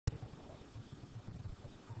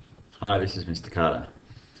Hi, this is Mr. Carter.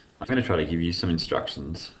 I'm going to try to give you some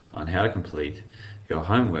instructions on how to complete your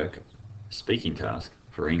homework speaking task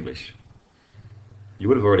for English. You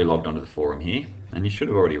would have already logged onto the forum here, and you should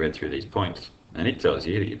have already read through these points. And it tells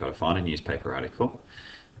you that you've got to find a newspaper article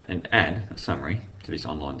and add a summary to this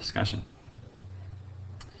online discussion.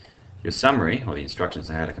 Your summary, or the instructions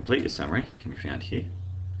on how to complete your summary, can be found here.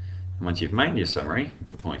 And once you've made your summary,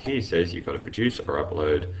 the point here says you've got to produce or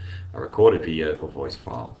upload a recorded video or voice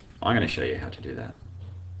file. I'm going to show you how to do that.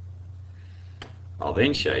 I'll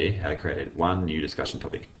then show you how to create one new discussion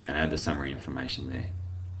topic and add the summary information there.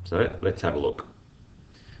 So let's have a look.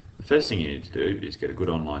 The first thing you need to do is get a good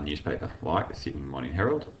online newspaper like the Sydney Morning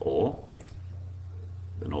Herald or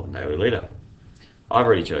the Northern Daily Leader. I've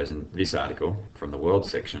already chosen this article from the World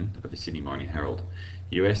section of the Sydney Morning Herald.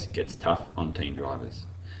 US gets tough on teen drivers.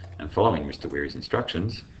 And following Mr. Weary's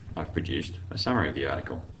instructions, I've produced a summary of the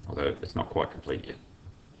article, although it's not quite complete yet.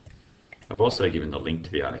 I've also given the link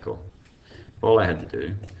to the article. All I had to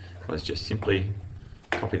do was just simply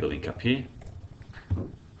copy the link up here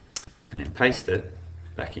and paste it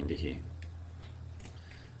back into here.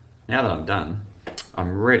 Now that I'm done,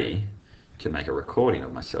 I'm ready to make a recording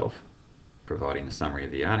of myself providing a summary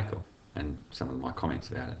of the article and some of my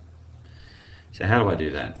comments about it. So how do I do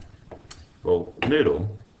that? Well, Moodle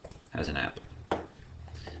has an app.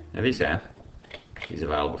 Now this app is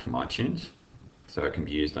available from iTunes, so it can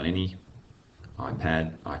be used on any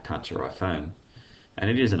iPad, iTouch or iPhone, and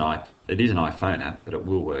it is an iPhone app, but it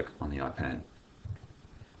will work on the iPad.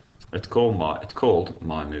 It's called My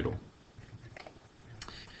Moodle.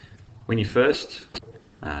 When you first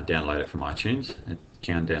download it from iTunes, you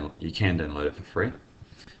can download it for free.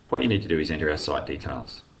 What you need to do is enter our site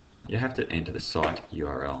details. You have to enter the site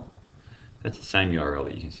URL. That's the same URL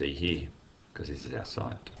that you can see here, because this is our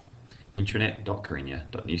site.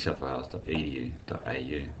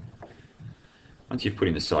 intranet.carinya.newsouthwales.edu.au. Once you've put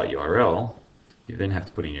in the site URL, you then have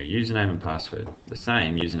to put in your username and password, the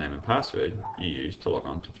same username and password you use to log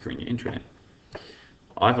on to the Carinya intranet.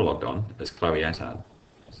 I've logged on as Chloe Attard,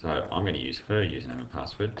 so I'm going to use her username and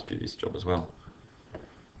password to do this job as well.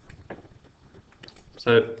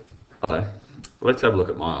 So, let's have a look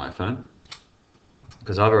at my iPhone,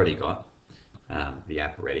 because I've already got the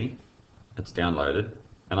app ready, it's downloaded,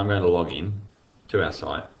 and I'm going to log in to our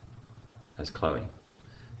site as Chloe.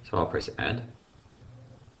 So I'll press add,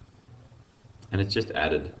 and it's just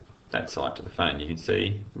added that site to the phone. You can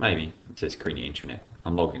see, maybe it says Carinya Intranet.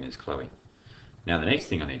 I'm logged in as Chloe. Now the next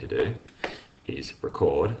thing I need to do is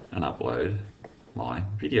record and upload my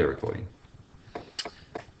video recording.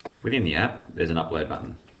 Within the app, there's an upload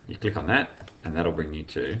button. You click on that, and that'll bring you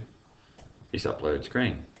to this upload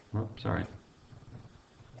screen. Oh, sorry. A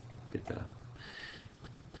bit better.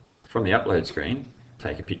 From the upload screen,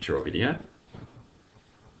 take a picture or video,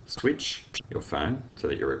 switch your phone so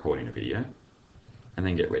that you're recording a video, and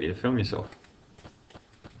then get ready to film yourself.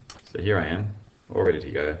 So here I am, all ready to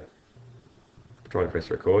go. Try to press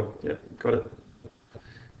record. Yep, got it.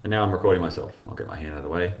 And now I'm recording myself. I'll get my hand out of the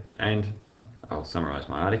way and I'll summarize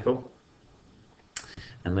my article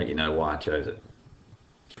and let you know why I chose it.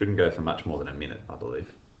 Shouldn't go for much more than a minute, I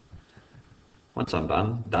believe. Once I'm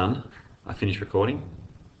done, I finish recording.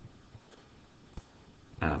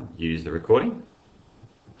 Use the recording.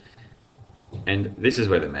 And this is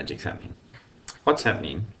where the magic's happening. What's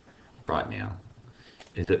happening right now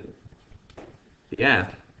is that the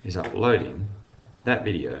app is uploading that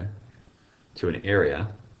video to an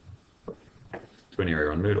area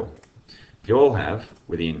on Moodle. You all have,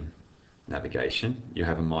 within navigation, you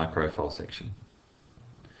have a My Profile section.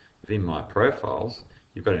 Within My Profiles,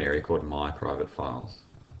 you've got an area called My Private Files.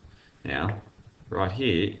 Now, right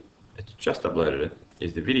here, it's just uploaded it,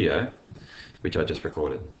 is the video which I just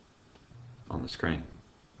recorded on the screen.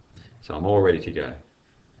 So I'm all ready to go.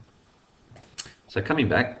 So coming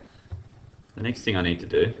back, the next thing I need to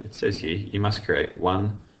do, it says here, you must create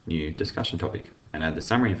one new discussion topic and add the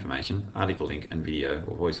summary information, article link and video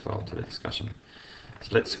or voice file to the discussion. So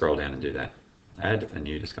let's scroll down and do that. Add a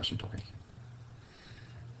new discussion topic.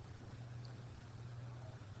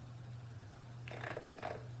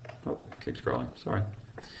 Oh, keep scrolling, sorry.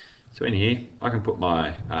 So in here, I can put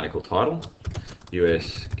my article title,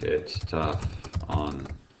 US gets tough on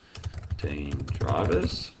teen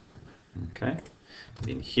drivers. Okay. And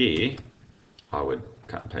in here, I would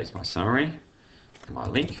cut and paste my summary, my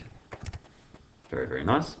link. Very, very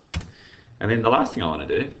nice. And then the last thing I want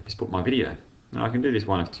to do is put my video. Now I can do this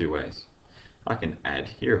one of two ways. I can add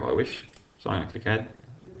here if I wish. So I'm going to click add.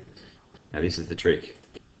 Now this is the trick.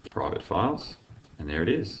 Private files, and there it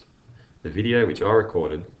is. The video which I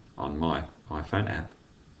recorded on my iPhone app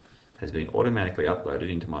has been automatically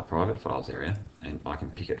uploaded into my private files area, and I can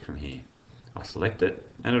pick it from here. I select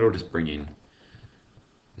it and it'll just bring in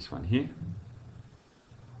this one here,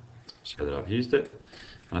 show that I've used it,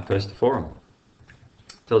 and I post the forum.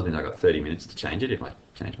 It tells me that I've got 30 minutes to change it if I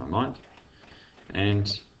change my mind,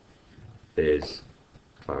 and there's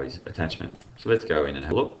Chloe's attachment. So let's go in and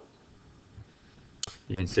have a look.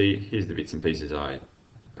 You can see here's the bits and pieces I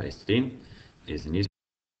pasted in. Here's the news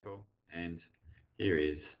article, and here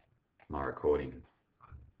is my recording.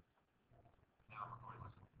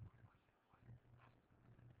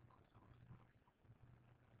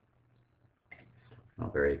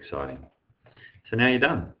 Not very exciting. So now you're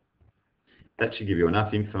done. That should give you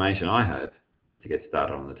enough information, I hope, to get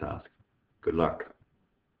started on the task. Good luck.